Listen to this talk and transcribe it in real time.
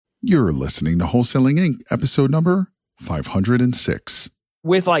You're listening to Wholesaling Inc., episode number 506.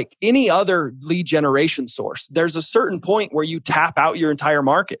 With like any other lead generation source, there's a certain point where you tap out your entire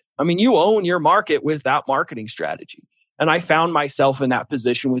market. I mean, you own your market with that marketing strategy. And I found myself in that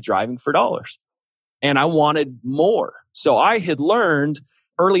position with Driving for Dollars. And I wanted more. So I had learned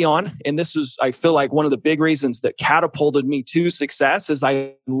early on, and this is, I feel like one of the big reasons that catapulted me to success is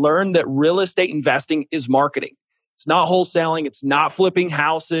I learned that real estate investing is marketing. It's not wholesaling. It's not flipping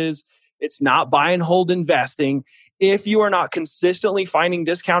houses. It's not buy and hold investing. If you are not consistently finding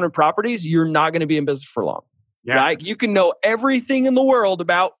discounted properties, you're not going to be in business for long. Yeah. Right? You can know everything in the world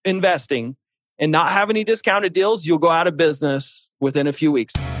about investing and not have any discounted deals. You'll go out of business within a few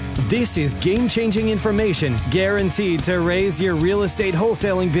weeks. This is game-changing information guaranteed to raise your real estate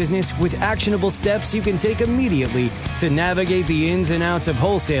wholesaling business with actionable steps you can take immediately to navigate the ins and outs of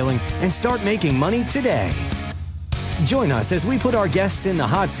wholesaling and start making money today. Join us as we put our guests in the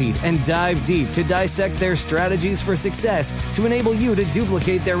hot seat and dive deep to dissect their strategies for success to enable you to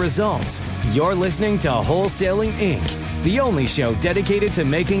duplicate their results. You're listening to Wholesaling Inc., the only show dedicated to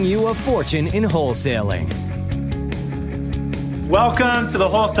making you a fortune in wholesaling. Welcome to the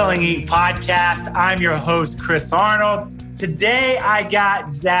Wholesaling Inc. podcast. I'm your host, Chris Arnold. Today, I got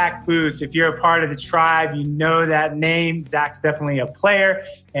Zach Booth. If you're a part of the tribe, you know that name. Zach's definitely a player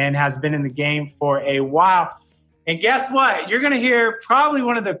and has been in the game for a while. And guess what? You're going to hear probably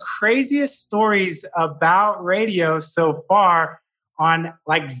one of the craziest stories about radio so far on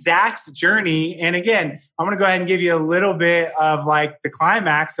like Zach's journey. And again, I'm going to go ahead and give you a little bit of like the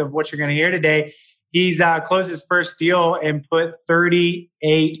climax of what you're going to hear today. He's closed his first deal and put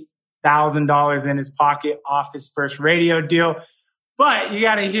 $38,000 in his pocket off his first radio deal. But you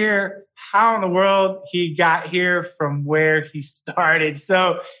got to hear how in the world he got here from where he started.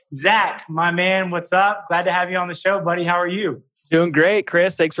 So, Zach, my man, what's up? Glad to have you on the show, buddy. How are you? Doing great,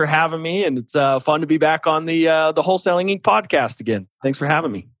 Chris. Thanks for having me. And it's fun to be back on the Wholesaling Inc. podcast again. Thanks for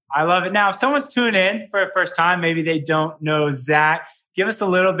having me. I love it. Now, if someone's tuning in for the first time, maybe they don't know Zach, give us a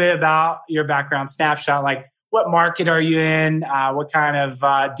little bit about your background snapshot. Like, what market are you in? What kind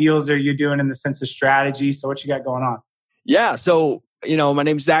of deals are you doing in the sense of strategy? So what you got going on? Yeah. So, my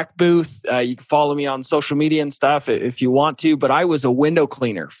name's Zach Booth. You can follow me on social media and stuff if you want to, but I was a window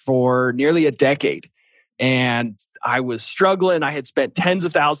cleaner for nearly a decade and I was struggling. I had spent tens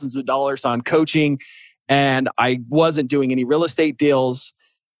of thousands of dollars on coaching and I wasn't doing any real estate deals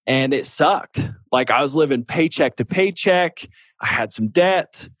and it sucked. Like I was living paycheck to paycheck. I had some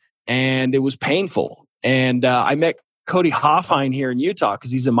debt and it was painful. And I met Cody Hoffine here in Utah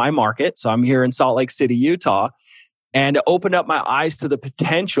because he's in my market. So I'm here in Salt Lake City, Utah. And it opened up my eyes to the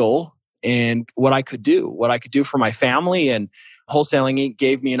potential and what I could do for my family. And Wholesaling Inc.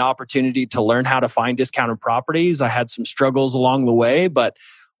 gave me an opportunity to learn how to find discounted properties. I had some struggles along the way, but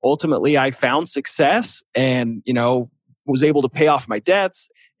ultimately I found success and, was able to pay off my debts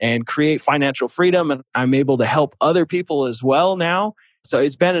and create financial freedom. And I'm able to help other people as well now. So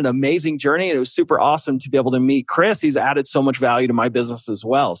it's been an amazing journey. And it was super awesome to be able to meet Chris. He's added so much value to my business as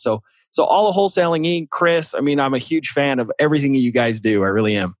well. So all of Wholesaling Inc., Chris, I'm a huge fan of everything that you guys do. I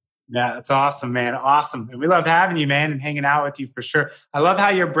really am. Yeah, that's awesome, man. Awesome. And we love having you, man, and hanging out with you for sure. I love how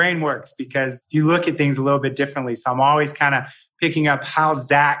your brain works because you look at things a little bit differently. So I'm always kind of picking up how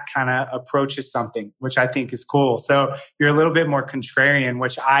Zach kind of approaches something, which I think is cool. So you're a little bit more contrarian,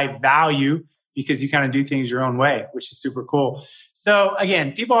 which I value because you kind of do things your own way, which is super cool. So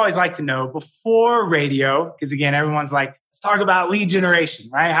again, people always like to know before radio, because again, everyone's like, let's talk about lead generation,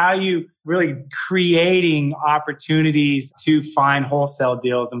 right? How are you really creating opportunities to find wholesale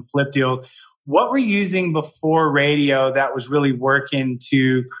deals and flip deals? What were you using before radio that was really working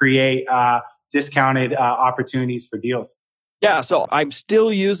to create discounted opportunities for deals? Yeah, so I'm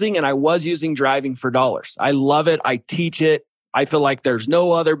still using and I was using Driving for Dollars. I love it. I teach it. I feel like there's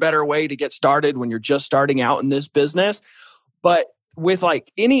no other better way to get started when you're just starting out in this business. But with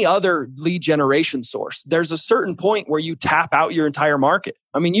like any other lead generation source, there's a certain point where you tap out your entire market.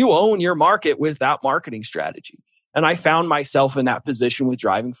 I mean, you own your market with that marketing strategy. And I found myself in that position with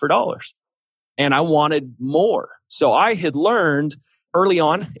Driving for Dollars. And I wanted more. So I had learned early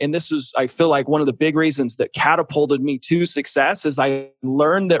on, and this is, I feel like one of the big reasons that catapulted me to success is I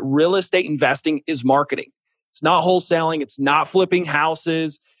learned that real estate investing is marketing. It's not wholesaling. It's not flipping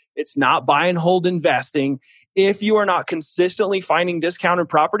houses. It's not buy and hold investing. If you are not consistently finding discounted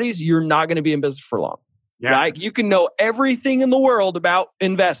properties, you're not going to be in business for long. Yeah. Right? You can know everything in the world about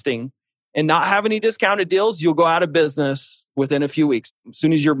investing and not have any discounted deals. You'll go out of business within a few weeks. As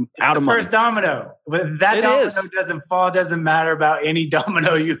soon as you're out of money. First domino. But that domino doesn't fall, doesn't matter about any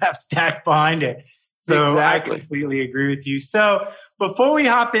domino you have stacked behind it. So Exactly. I completely agree with you. So before we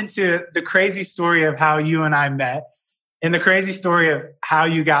hop into the crazy story of how you and I met and the crazy story of how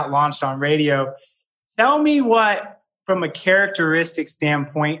you got launched on radio, tell me what, from a characteristic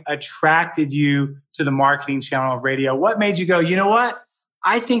standpoint, attracted you to the marketing channel of radio. What made you go, you know what?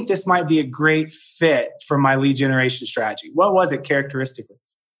 I think this might be a great fit for my lead generation strategy. What was it characteristically?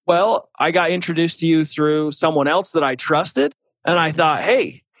 Well, I got introduced to you through someone else that I trusted. And I thought,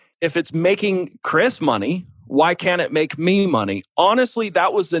 hey, if it's making Chris money, why can't it make me money? Honestly,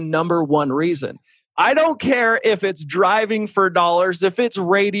 that was the number one reason. I don't care if it's driving for dollars, if it's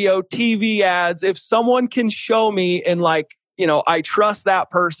radio, TV ads, if someone can show me and I trust that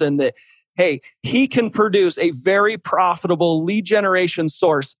person that, hey, he can produce a very profitable lead generation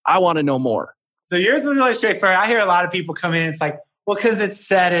source. I want to know more. So yours was really straightforward. I hear a lot of people come in, it's like, well, because it's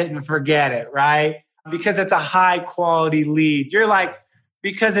set it and forget it, right? Because it's a high quality lead. You're like,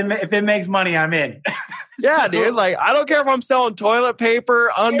 because if it makes money, I'm in. Yeah, dude. I don't care if I'm selling toilet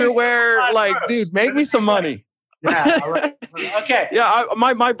paper, underwear. Dude, make me some money. Yeah. All right. Okay. Yeah.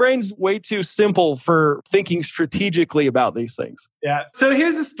 My brain's way too simple for thinking strategically about these things. Yeah. So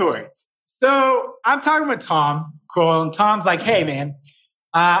here's the story. So I'm talking with Tom Kroll, and Tom's like, hey, man,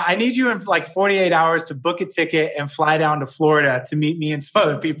 I need you in 48 hours to book a ticket and fly down to Florida to meet me and some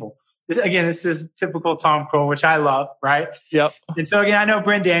other people. This is typical Tom Kroll, which I love, right? Yep. And so again, I know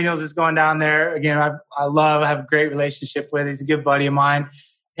Brent Daniels is going down there. Again, I have a great relationship with. He's a good buddy of mine.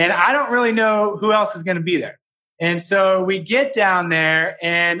 And I don't really know who else is going to be there. And so we get down there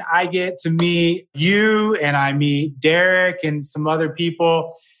and I get to meet you and I meet Derek and some other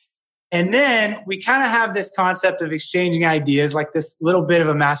people. And then we kind of have this concept of exchanging ideas, like this little bit of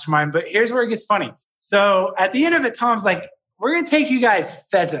a mastermind. But here's where it gets funny. So at the end of it, Tom's like, we're going to take you guys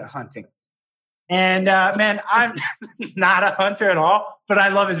pheasant hunting. And man, I'm not a hunter at all, but I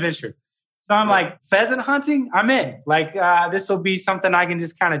love adventure. So I'm like, pheasant hunting? I'm in. This will be something I can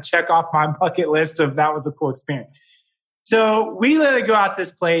just kind of check off my bucket list of that was a cool experience. So we literally go out to this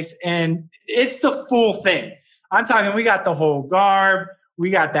place and it's the full thing. I'm talking, we got the whole garb.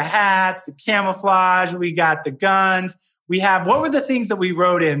 We got the hats, the camouflage. We got the guns. We have, what were the things that we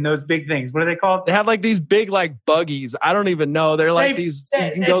rode in, those big things? What are they called? They had these big buggies. I don't even know. They're these, you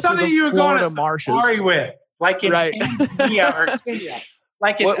can go through the Florida marshes. With, like in Tanzania or Kenya.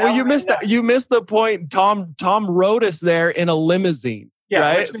 You missed the point. Tom rode us there in a limousine. Yeah,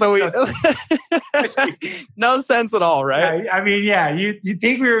 right. So no sense at all, right? Yeah, I mean, you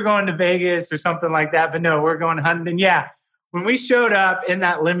think we were going to Vegas or something like that, but no, we're going hunting. And yeah, when we showed up in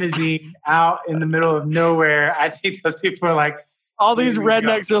that limousine out in the middle of nowhere, I think those people were like, all these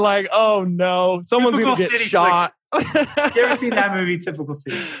rednecks are like, oh no, someone's going to get shot. You ever seen that movie, Typical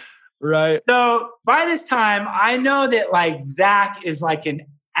City? Right. So by this time, I know that Zach is an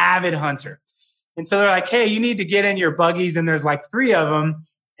avid hunter. And so they're like, hey, you need to get in your buggies. And there's 3 of them.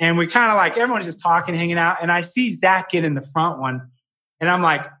 And we kind of everyone's just talking, hanging out. And I see Zach get in the front one. And I'm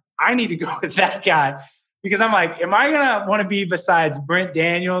like, I need to go with that guy. Because I'm like, am I going to want to be besides Brent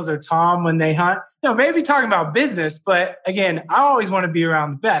Daniels or Tom when they hunt? No, maybe talking about business. But again, I always want to be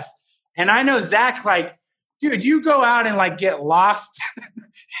around the best. And I know Zach, dude, you go out and get lost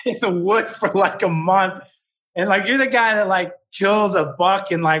in the woods for a month. And you're the guy that kills a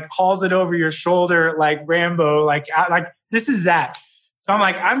buck and hauls it over your shoulder like Rambo. This is Zach. So I'm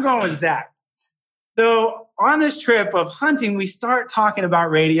like, I'm going with Zach. So on this trip of hunting, we start talking about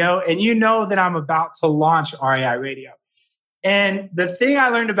radio, and you know that I'm about to launch REI Radio. And the thing I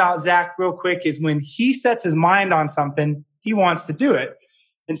learned about Zach real quick is when he sets his mind on something, he wants to do it.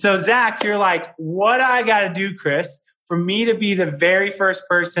 And so Zach, you're like, what I got to do, Chris, for me to be the very first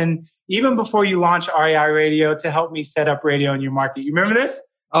person, even before you launch REI Radio, to help me set up radio in your market. You remember this?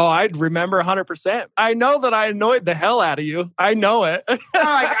 Oh, I remember 100%. I know that I annoyed the hell out of you. I know it.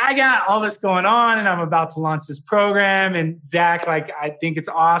 I got all this going on and I'm about to launch this program. And Zach, I think it's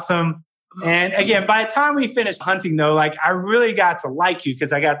awesome. And again, by the time we finished hunting though, I really got to like you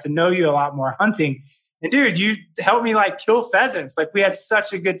because I got to know you a lot more hunting. And dude, you helped me kill pheasants. We had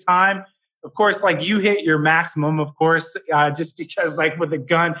such a good time. Of course, you hit your maximum, of course, just because with a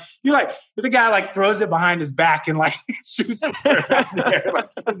gun, you're the guy throws it behind his back and shoots the bird out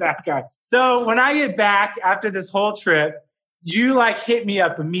there, that guy. So when I get back after this whole trip, you hit me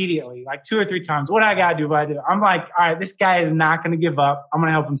up immediately, 2 or 3 times. What I got to do, what I do. I'm like, all right, this guy is not going to give up. I'm going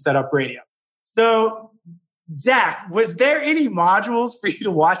to help him set up radio. So Zach, was there any modules for you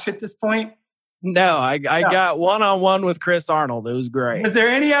to watch at this point? No, I got one-on-one with Chris Arnold. It was great. Was there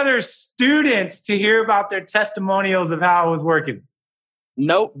any other students to hear about their testimonials of how it was working?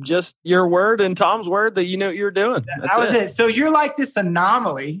 Nope, just your word and Tom's word that you knew what you were doing. That was it. So you're this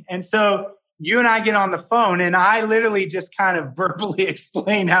anomaly. And so you and I get on the phone and I literally just kind of verbally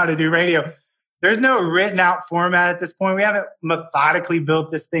explain how to do radio. There's no written out format at this point. We haven't methodically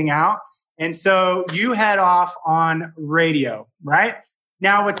built this thing out. And so you head off on radio, right?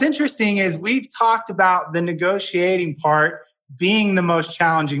 Now, what's interesting is we've talked about the negotiating part being the most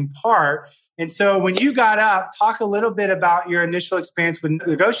challenging part. And so when you got up, talk a little bit about your initial experience with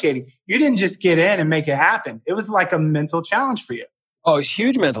negotiating. You didn't just get in and make it happen. It was like a mental challenge for you. Oh, a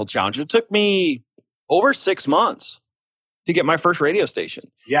huge mental challenge. It took me over 6 months to get my first radio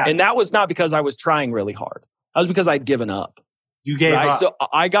station. Yeah. And that was not because I was trying really hard. That was because I'd given up. You gave up. So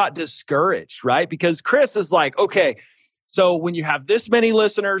I got discouraged, right? Because Chris is like, okay, so when you have this many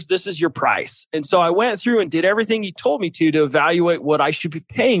listeners, this is your price. And so I went through and did everything he told me to evaluate what I should be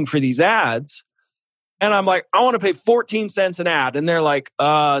paying for these ads. And I'm like, I want to pay 14 cents an ad. And they're like,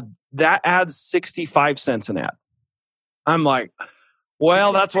 that ad's 65 cents an ad. I'm like,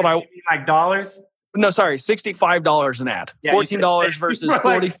 well, that's what like dollars? No, sorry, $65 an ad. Yeah, $14 versus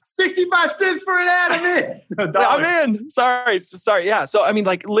 40. Like 65 cents for an ad, I'm in. No, I'm in. Sorry. Yeah. So, I mean,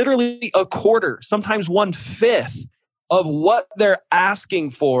 like literally a quarter, sometimes 1/5 of what they're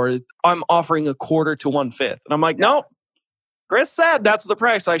asking for. I'm offering a quarter to 1/5. And I'm like, no, Chris said that's the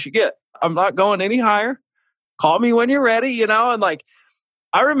price I should get. I'm not going any higher. Call me when you're ready, And like,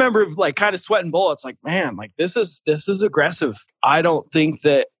 I remember like kind of sweating bullets. Like, man, like this is aggressive. I don't think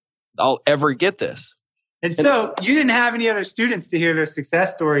that I'll ever get this. And so you didn't have any other students to hear their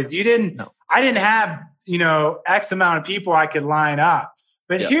success stories. You didn't, no. I didn't have, X amount of people I could line up.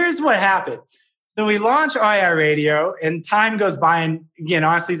 But Here's what happened. So we launched REI Radio and time goes by. And again,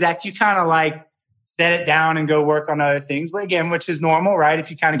 honestly, Zach, you kind of like set it down and go work on other things. But again, which is normal, right? If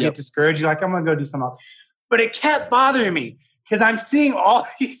you kind of get discouraged, you're like, I'm going to go do something else. But it kept bothering me because I'm seeing all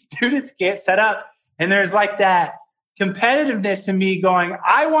these students get set up. And there's like that competitiveness in me going,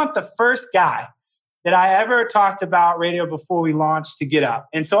 I want the first guy that I ever talked about radio before we launched to get up.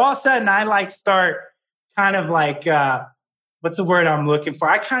 And so all of a sudden I like start kind of like, what's the word I'm looking for?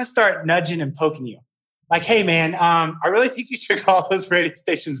 I kind of start nudging and poking you. Like, hey man, I really think you should call those radio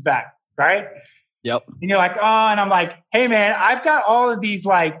stations back, right? Yep. And you're like, oh, and I'm like, hey man, I've got all of these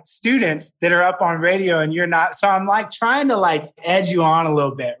like students that are up on radio and you're not. So I'm like trying to like edge you on a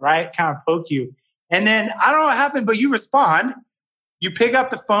little bit, right? Kind of poke you. And then I don't know what happened, but you respond. You pick up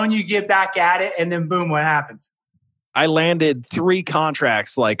the phone, you get back at it, and then boom, what happens? I landed 3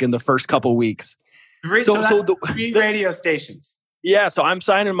 contracts like in the first couple weeks. So 3 radio stations. Yeah, so I'm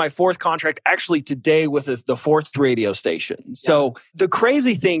signing my 4th contract actually today with the 4th radio station. So the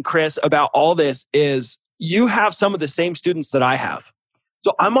crazy thing, Chris, about all this is you have some of the same students that I have.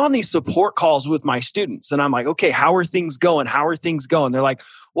 So I'm on these support calls with my students and I'm like, okay, how are things going? They're like,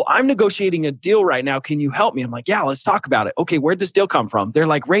 well, I'm negotiating a deal right now. Can you help me? I'm like, yeah, let's talk about it. Okay, where'd this deal come from? They're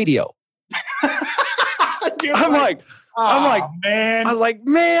like, radio. I'm like,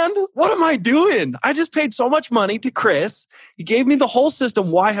 man, what am I doing? I just paid so much money to Chris. He gave me the whole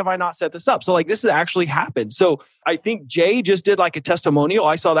system. Why have I not set this up? So like this has actually happened. So I think Jay just did like a testimonial.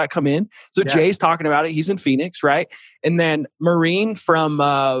 I saw that come in. So Jay's talking about it. He's in Phoenix, right? And then Marine from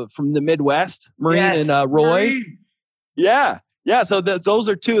the Midwest, and Roy. Marine. Yeah. So those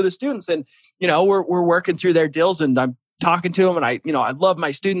are 2 of the students, and we're working through their deals, and I'm talking to them, and I love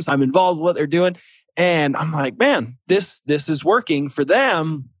my students. I'm involved with what they're doing. And I'm like, man, this is working for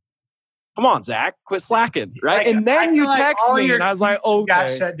them. Come on, Zach, quit slacking, right? Like, and then you text me, and I was like, okay.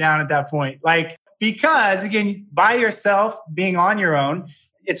 Got shut down at that point. Like, because again, by yourself, being on your own,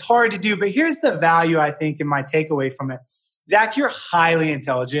 it's hard to do. But here's the value, I think, in my takeaway from it. Zach, you're highly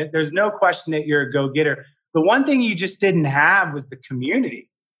intelligent. There's no question that you're a go-getter. The one thing you just didn't have was the community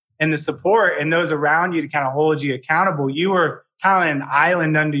and the support and those around you to kind of hold you accountable. You were kind of an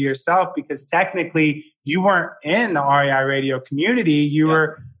island unto yourself because technically you weren't in the REI radio community. You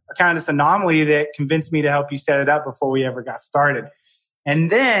were kind of this anomaly that convinced me to help you set it up before we ever got started. And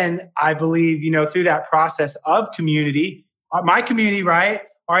then I believe, through that process of community, my community, right?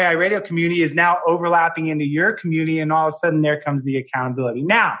 REI radio community is now overlapping into your community. And all of a sudden there comes the accountability.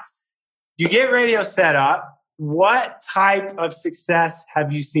 Now, you get radio set up. What type of success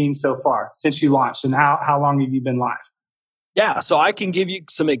have you seen so far since you launched, and how long have you been live? Yeah, so I can give you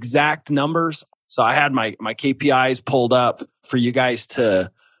some exact numbers. So I had my KPIs pulled up for you guys to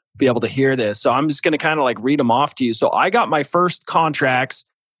be able to hear this. So I'm just going to kind of like read them off to you. So I got my first contracts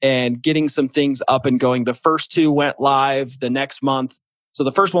and getting some things up and going. The first 2 went live the next month. So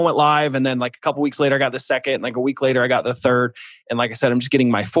the first one went live, and then like a couple weeks later, I got the second. And like a week later, I got the third. And like I said, I'm just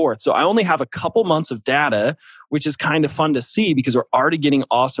getting my 4th. So I only have a couple months of data, which is kind of fun to see because we're already getting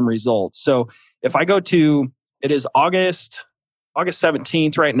awesome results. So if I go to, it is August August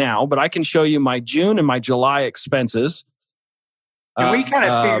 17th right now, but I can show you my June and my July expenses. And we kind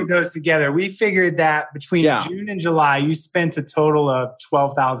of figured those together. We figured that between June and July, you spent a total of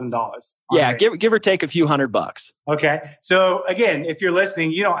 $12,000. Yeah, give or take a few $100. Okay. So again, if you're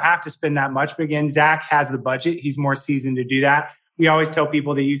listening, you don't have to spend that much. But again, Zach has the budget. He's more seasoned to do that. We always tell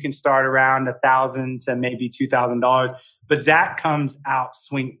people that you can start around $1,000 to maybe $2,000. But Zach comes out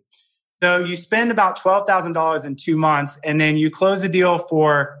swinging. So you spend about $12,000 in 2 months, and then you close the deal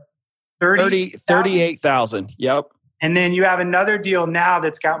for $38,000. Yep. And then you have another deal now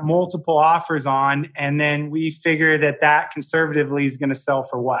that's got multiple offers on. And then we figure that conservatively is going to sell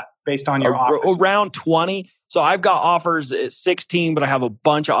for what? Based on your offers? Around 20. So I've got offers at 16, but I have a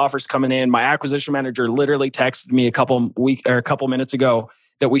bunch of offers coming in. My acquisition manager literally texted me a couple minutes ago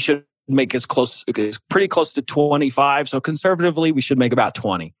that we should make pretty close to 25. So conservatively, we should make about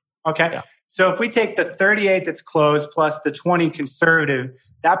 20. Okay. Yeah. So if we take the 38 that's closed plus the 20 conservative,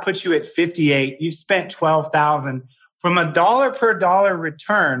 that puts you at 58. You've spent $12,000. From a dollar per dollar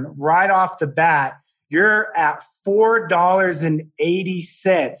return right off the bat, you're at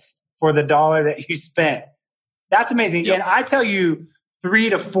 $4.80 for the dollar that you spent. That's amazing. Again, I tell you 3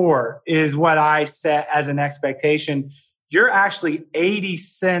 to 4 is what I set as an expectation. You're actually 80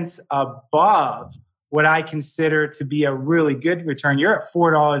 cents above what I consider to be a really good return. You're at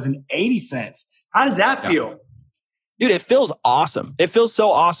 $4.80. How does that feel? Dude, it feels awesome. It feels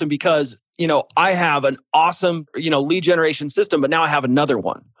so awesome because I have an awesome, lead generation system, but now I have another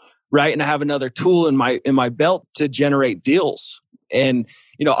one, right? And I have another tool in my belt to generate deals. And,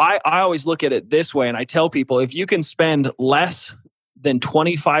 I always look at it this way, and I tell people, if you can spend less than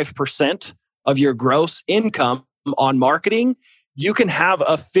 25% of your gross income on marketing, you can have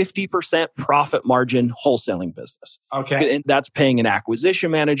a 50% profit margin wholesaling business. Okay. And that's paying an acquisition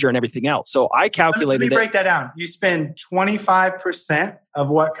manager and everything else. So I calculated Let me break that down. You spend 25% of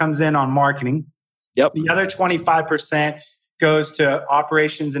what comes in on marketing. Yep. The other 25% goes to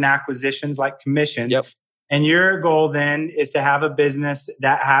operations and acquisitions like commissions. Yep. And your goal then is to have a business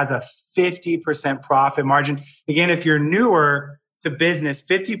that has a 50% profit margin. Again, if you're newer to business,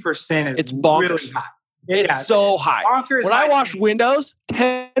 50% is really high. It's so high. When I washed windows,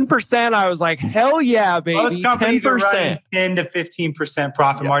 10%, I was like, hell yeah, baby. Most companies 10%. Are running 10 to 15%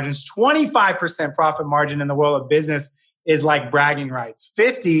 profit margins. 25% profit margin in the world of business is like bragging rights.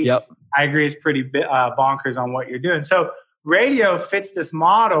 50, I agree, is pretty bonkers on what you're doing. So radio fits this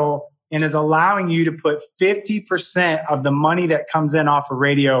model and is allowing you to put 50% of the money that comes in off of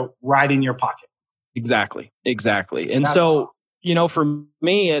radio right in your pocket. Exactly. And that's so awesome. For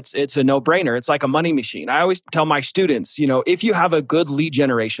me, it's a no-brainer. It's like a money machine. I always tell my students, if you have a good lead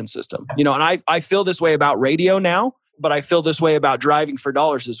generation system, and I feel this way about radio now, but I feel this way about driving for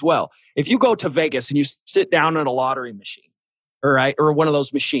dollars as well. If you go to Vegas and you sit down at a lottery machine, or one of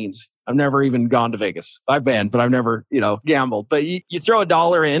those machines, I've never even gone to Vegas. I've been, but I've never, gambled. But you throw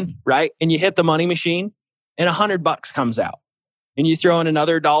 $1 in, right? And you hit the money machine and $100 comes out. And you throw in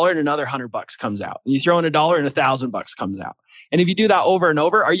another $1 and another $100 comes out. And you throw in $1 and $1,000 comes out. And if you do that over and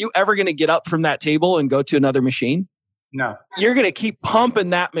over, are you ever going to get up from that table and go to another machine? No. You're going to keep pumping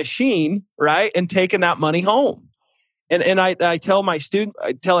that machine, right? And taking that money home. And I tell my students,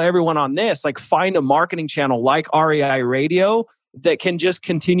 I tell everyone on this, like, find a marketing channel like REI Radio that can just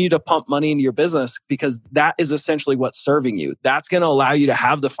continue to pump money into your business, because that is essentially what's serving you. That's going to allow you to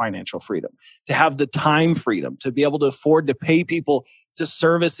have the financial freedom, to have the time freedom, to be able to afford to pay people to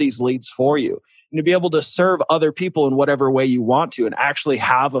service these leads for you, and to be able to serve other people in whatever way you want to, and actually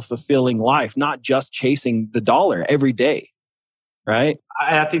have a fulfilling life, not just chasing the dollar every day. Right?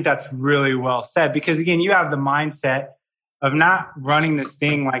 I think that's really well said, because again, you have the mindset of not running this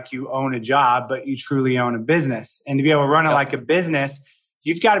thing like you own a job, but you truly own a business. And to be able to run it like a business,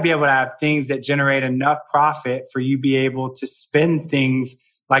 you've got to be able to have things that generate enough profit for you to be able to spend things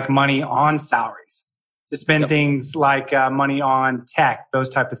like money on salaries, to spend things like money on tech,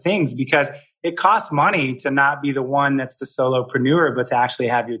 those type of things, because it costs money to not be the one that's the solopreneur, but to actually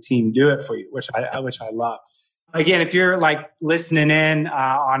have your team do it for you, which I love. Again, if you're like listening in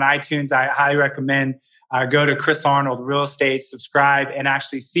on iTunes, I highly recommend go to Chris Arnold Real Estate, subscribe, and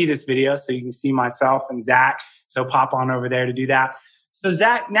actually see this video so you can see myself and Zach. So pop on over there to do that. So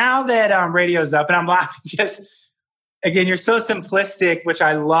Zach, now that radio's up, and I'm laughing because, again, you're so simplistic, which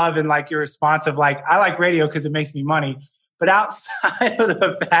I love, and like your response of like, I like radio because it makes me money. But outside of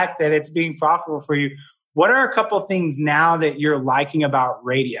the fact that it's being profitable for you, what are a couple of things now that you're liking about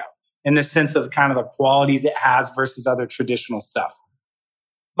radio in the sense of kind of the qualities it has versus other traditional stuff?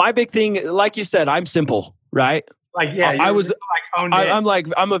 My big thing, like you said, I'm simple, right? Like, yeah,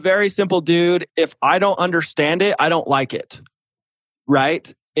 I'm a very simple dude. If I don't understand it, I don't like it.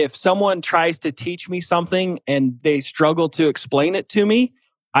 right? If someone tries to teach me something and they struggle to explain it to me,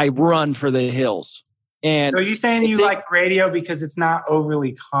 I run for the hills. And so you're saying you like radio because it's not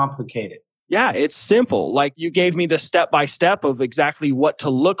overly complicated? Yeah, it's simple. Like you gave me the step-by-step of exactly what to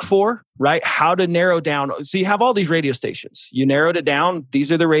look for, right? How to narrow down. So you have all these radio stations. You narrowed it down.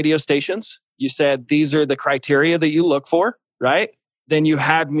 These are the radio stations. You said these are the criteria that you look for, right? Then you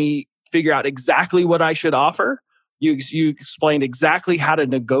had me figure out exactly what I should offer. You explained exactly how to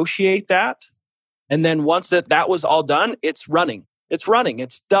negotiate that. And then once that was all done, it's running. It's running.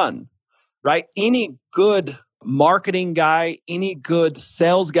 It's done, right? Any good marketing guy, any good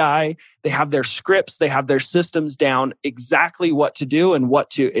sales guy, they have their scripts, they have their systems down, exactly what to do and what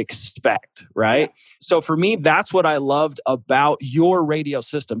to expect, right? Yeah. So for me, that's what I loved about your radio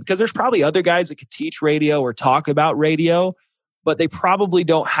system, because there's probably other guys that could teach radio or talk about radio, but they probably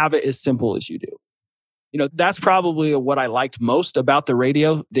don't have it as simple as you do. You know, that's probably what I liked most about the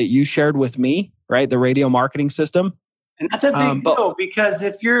radio that you shared with me, right? The radio marketing system. And that's a big deal, because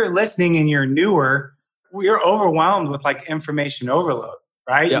if you're listening and you're newer, you're overwhelmed with like information overload,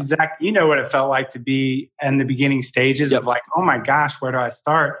 right? Yep. Zach, you know what it felt like to be in the beginning stages of like, oh my gosh, where do I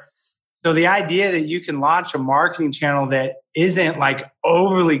start? So the idea that you can launch a marketing channel that isn't like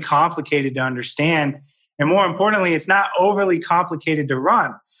overly complicated to understand, and more importantly, it's not overly complicated to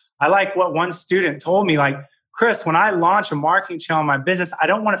run. I like what one student told me, like, Chris, when I launch a marketing channel in my business, I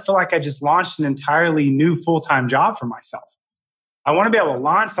don't want to feel like I just launched an entirely new full-time job for myself. I want to be able to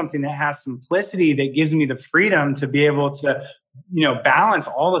launch something that has simplicity, that gives me the freedom to be able to, balance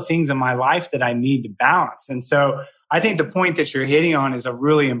all the things in my life that I need to balance. And so I think the point that you're hitting on is a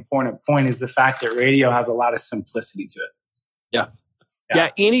really important point, is the fact that radio has a lot of simplicity to it. Yeah.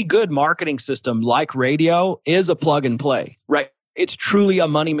 Any good marketing system like radio is a plug and play, right? It's truly a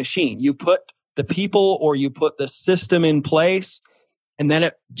money machine. You put the people or you put the system in place, and then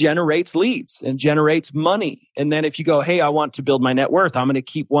it generates leads and generates money. And then if you go, hey, I want to build my net worth, I'm going to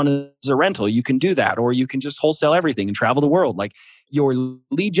keep one as a rental. You can do that. Or you can just wholesale everything and travel the world. Like, your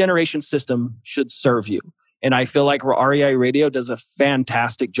lead generation system should serve you. And I feel like REI Radio does a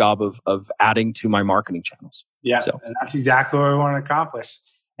fantastic job of adding to my marketing channels. Yeah, and that's exactly what we want to accomplish.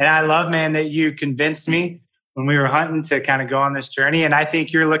 And I love, man, that you convinced me when we were hunting to kind of go on this journey. And I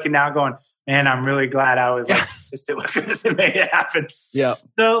think you're looking now going, man, I'm really glad I was like persistent with this and made it happen. Yeah.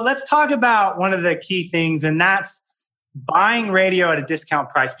 So let's talk about one of the key things, and that's buying radio at a discount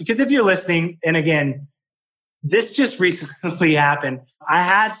price. Because if you're listening, and again, this just recently happened. I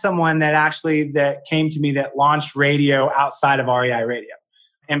had someone that came to me that launched radio outside of REI Radio.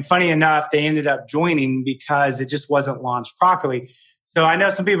 And funny enough, they ended up joining because it just wasn't launched properly. So I know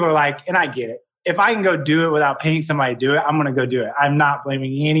some people are like, and I get it, if I can go do it without paying somebody to do it, I'm going to go do it. I'm not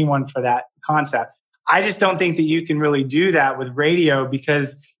blaming anyone for that concept. I just don't think that you can really do that with radio,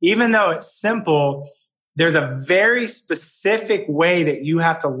 because even though it's simple, there's a very specific way that you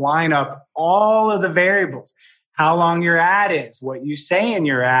have to line up all of the variables. How long your ad is, what you say in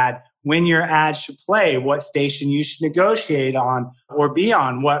your ad, when your ad should play, what station you should negotiate on or be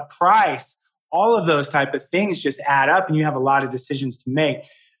on, what price, all of those type of things just add up, and you have a lot of decisions to make.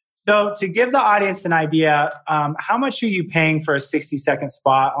 So to give the audience an idea, how much are you paying for a 60-second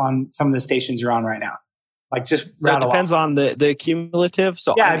spot on some of the stations you're on right now? Like, just rattle it depends off. on the cumulative.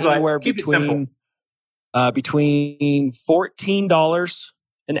 So yeah, anywhere between $14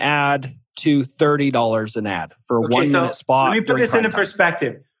 an ad to $30 an ad for a 1 minute spot. Let me put this into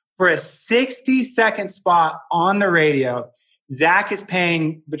perspective. For a 60-second spot on the radio, Zach is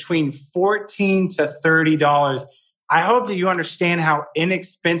paying between $14 to $30. I hope that you understand how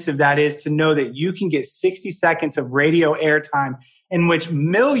inexpensive that is, to know that you can get 60 seconds of radio airtime in which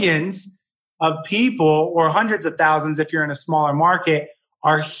millions of people, or hundreds of thousands if you're in a smaller market,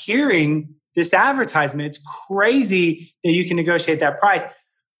 are hearing this advertisement. It's crazy that you can negotiate that price.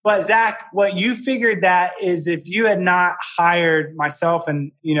 But Zach, what you figured that is, if you had not hired myself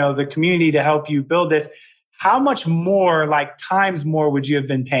and the community to help you build this, how much more, like times more, would you have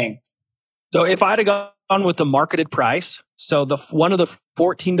been paying? So if I'd have gone with the marketed price, so one of the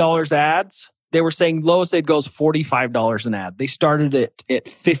 $14 ads, they were saying lowest they'd go is $45 an ad. They started it at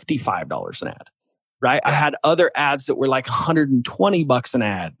 $55 an ad, right? I had other ads that were like $120 an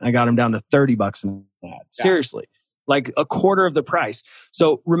ad. I got them down to $30 an ad. Seriously, like a quarter of the price.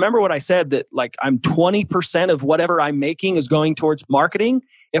 So remember what I said, that like I'm 20% of whatever I'm making is going towards marketing.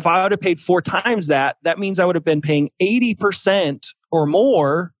 If I would have paid 4 times that, that means I would have been paying 80% or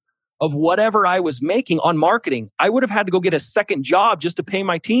more of whatever I was making on marketing. I would have had to go get a second job just to pay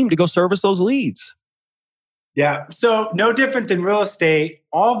my team to go service those leads. Yeah. So no different than real estate.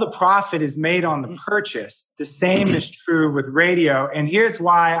 All the profit is made on the purchase. The same is true with radio. And here's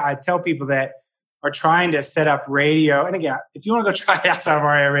why I tell people that are trying to set up radio. And again, if you want to go try it outside of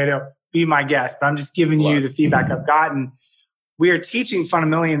REI Radio, be my guest. But I'm just giving you the feedback I've gotten. We are teaching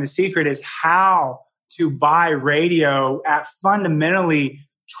fundamentally, and the secret is how to buy radio at fundamentally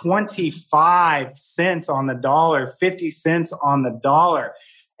 25 cents on the dollar, 50 cents on the dollar.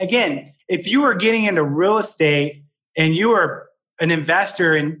 Again, if you were getting into real estate and you were an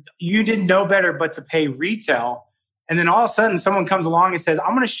investor and you didn't know better but to pay retail, and then all of a sudden someone comes along and says,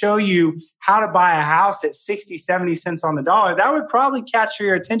 I'm going to show you how to buy a house at 60, 70 cents on the dollar, that would probably catch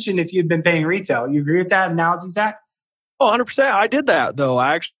your attention if you'd been paying retail. You agree with that analogy, Zach? Oh, 100%. I did that, though.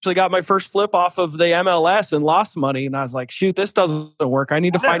 I actually got my first flip off of the MLS and lost money. And I was like, shoot, this doesn't work. I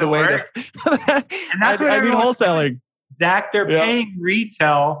need to find a way to... And that's what I mean, wholesaling. Zach, they're paying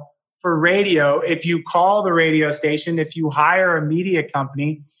retail for radio. If you call the radio station, if you hire a media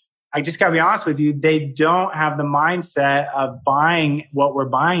company, I just got to be honest with you, they don't have the mindset of buying what we're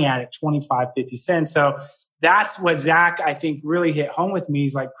buying at 25, 50 cents. So that's what Zach, I think, really hit home with me.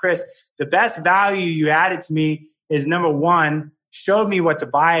 He's like, Chris, the best value you added to me is number one, showed me what to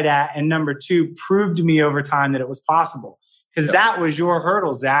buy it at. And number two, proved to me over time that it was possible. Because that was your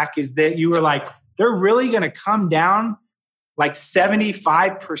hurdle, Zach, is that you were like, they're really going to come down like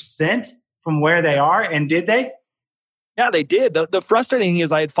 75% from where they are. And did they? Yeah, they did. The frustrating thing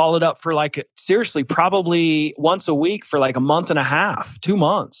is I had followed up for like, seriously, probably once a week for like a month and a half, 2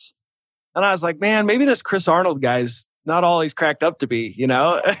 months. And I was like, man, maybe this Chris Arnold guy's not all he's cracked up to be, you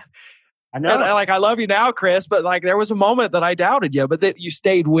know? I know. And, like, I love you now, Chris, but like there was a moment that I doubted you, but that you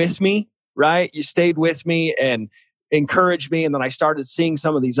stayed with me, right? You stayed with me and encouraged me. And then I started seeing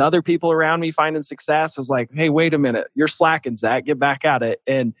some of these other people around me finding success. I was like, hey, wait a minute, you're slacking, Zach, get back at it.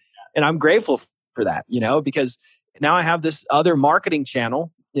 And I'm grateful for that, you know, because now I have this other marketing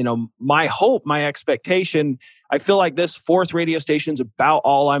channel. You know, my hope, my expectation, I feel like this fourth radio station is about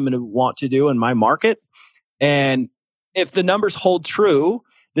all I'm going to want to do in my market. And if the numbers hold true,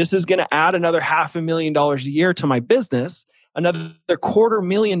 this is going to add another $500,000 a year to my business, another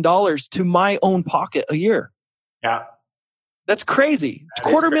 $250,000 to my own pocket a year. Yeah. That's crazy. It's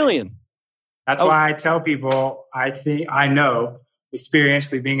 $250,000. That's why I tell people, I know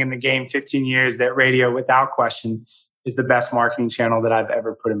experientially being in the game 15 years that radio without question is the best marketing channel that I've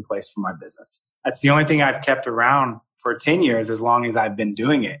ever put in place for my business. That's the only thing I've kept around for 10 years as long as I've been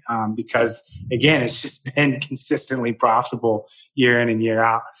doing it. Because again, it's just been consistently profitable year in and year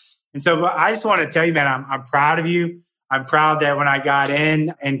out. And so I just want to tell you, man, I'm proud of you. I'm proud that when I got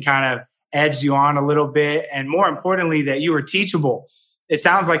in and kind of edged you on a little bit, and more importantly, that you were teachable. It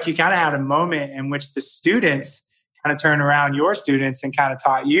sounds like you kind of had a moment in which the students kind of turned around your students and kind of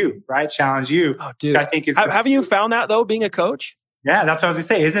taught you, right? Challenged you. Oh, dude. Which I think is haven't you found that though, being a coach? Yeah, that's what I was going to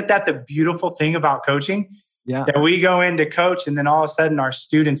say. Isn't that the beautiful thing about coaching? Yeah. That we go into coach and then all of a sudden our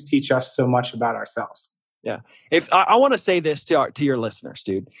students teach us so much about ourselves. Yeah. If I want to say this to your listeners,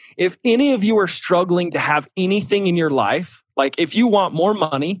 dude, if any of you are struggling to have anything in your life, like if you want more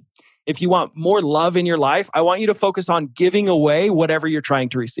money, if you want more love in your life, I want you to focus on giving away whatever you're trying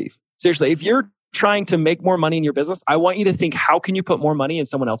to receive. Seriously, if you're trying to make more money in your business, I want you to think, how can you put more money in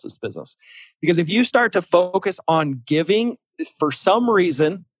someone else's business? Because if you start to focus on giving, for some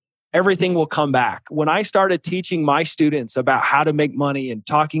reason, everything will come back. When I started teaching my students about how to make money and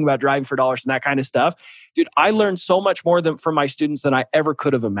talking about driving for dollars and that kind of stuff, dude, I learned so much more from my students than I ever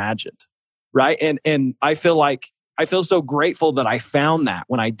could have imagined. Right. And I feel so grateful that I found that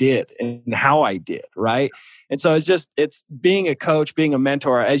when I did and how I did. Right. And so it's being a coach, being a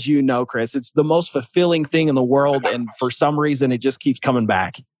mentor, as you know, Chris, it's the most fulfilling thing in the world. And for some reason, it just keeps coming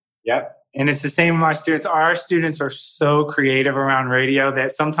back. Yep. And it's the same with my students. Our students are so creative around radio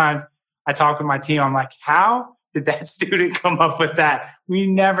that sometimes I talk with my team. I'm like, how did that student come up with that? We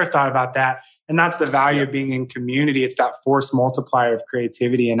never thought about that. And that's the value of being in community. It's that force multiplier of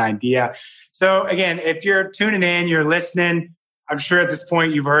creativity and idea. So again, if you're tuning in, you're listening, I'm sure at this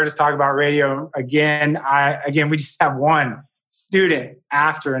point you've heard us talk about radio. Again, we just have one student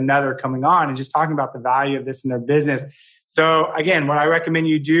after another coming on and just talking about the value of this in their business. So again, what I recommend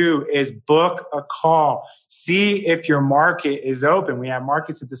you do is book a call. See if your market is open. We have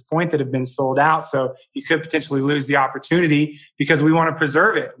markets at this point that have been sold out. So you could potentially lose the opportunity because we want to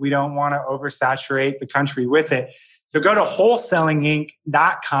preserve it. We don't want to oversaturate the country with it. So go to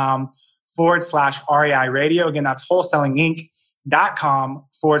wholesalinginc.com/REI radio. Again, that's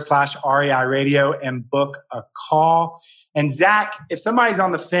wholesalinginc.com/REI radio and book a call. And Zach, if somebody's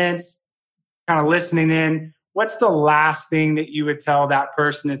on the fence, kind of listening in, what's the last thing that you would tell that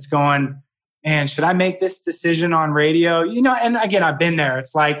person that's going, man, should I make this decision on radio? And again, I've been there.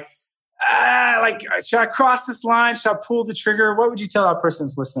 It's like, should I cross this line? Should I pull the trigger? What would you tell that person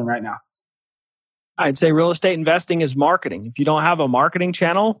that's listening right now? I'd say real estate investing is marketing. If you don't have a marketing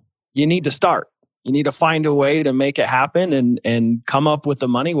channel, you need to start. You need to find a way to make it happen and come up with the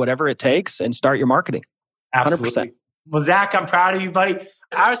money, whatever it takes, and start your marketing. Absolutely. 100%. Well, Zach, I'm proud of you, buddy.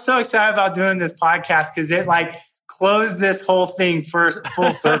 I was so excited about doing this podcast because it closed this whole thing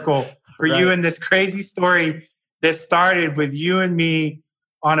full circle for right. you and this crazy story that started with you and me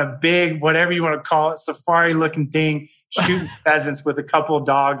on a big, whatever you want to call it, safari looking thing, shooting pheasants with a couple of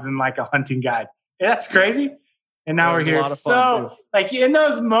dogs and a hunting guide. Yeah, that's crazy. And now we're here. So in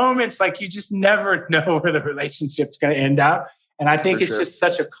those moments, you just never know where the relationship's going to end up. And I think it's just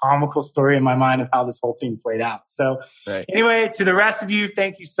such a comical story in my mind of how this whole thing played out. So anyway, to the rest of you,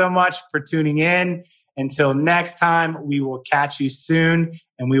 thank you so much for tuning in. Until next time, we will catch you soon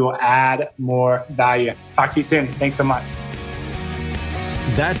and we will add more value. Talk to you soon. Thanks so much.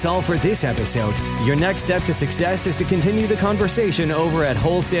 That's all for this episode. Your next step to success is to continue the conversation over at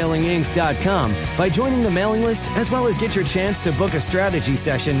wholesalinginc.com by joining the mailing list, as well as get your chance to book a strategy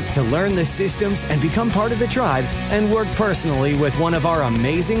session to learn the systems and become part of the tribe and work personally with one of our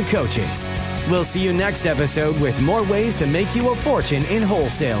amazing coaches. We'll see you next episode with more ways to make you a fortune in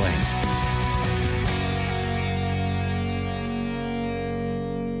wholesaling.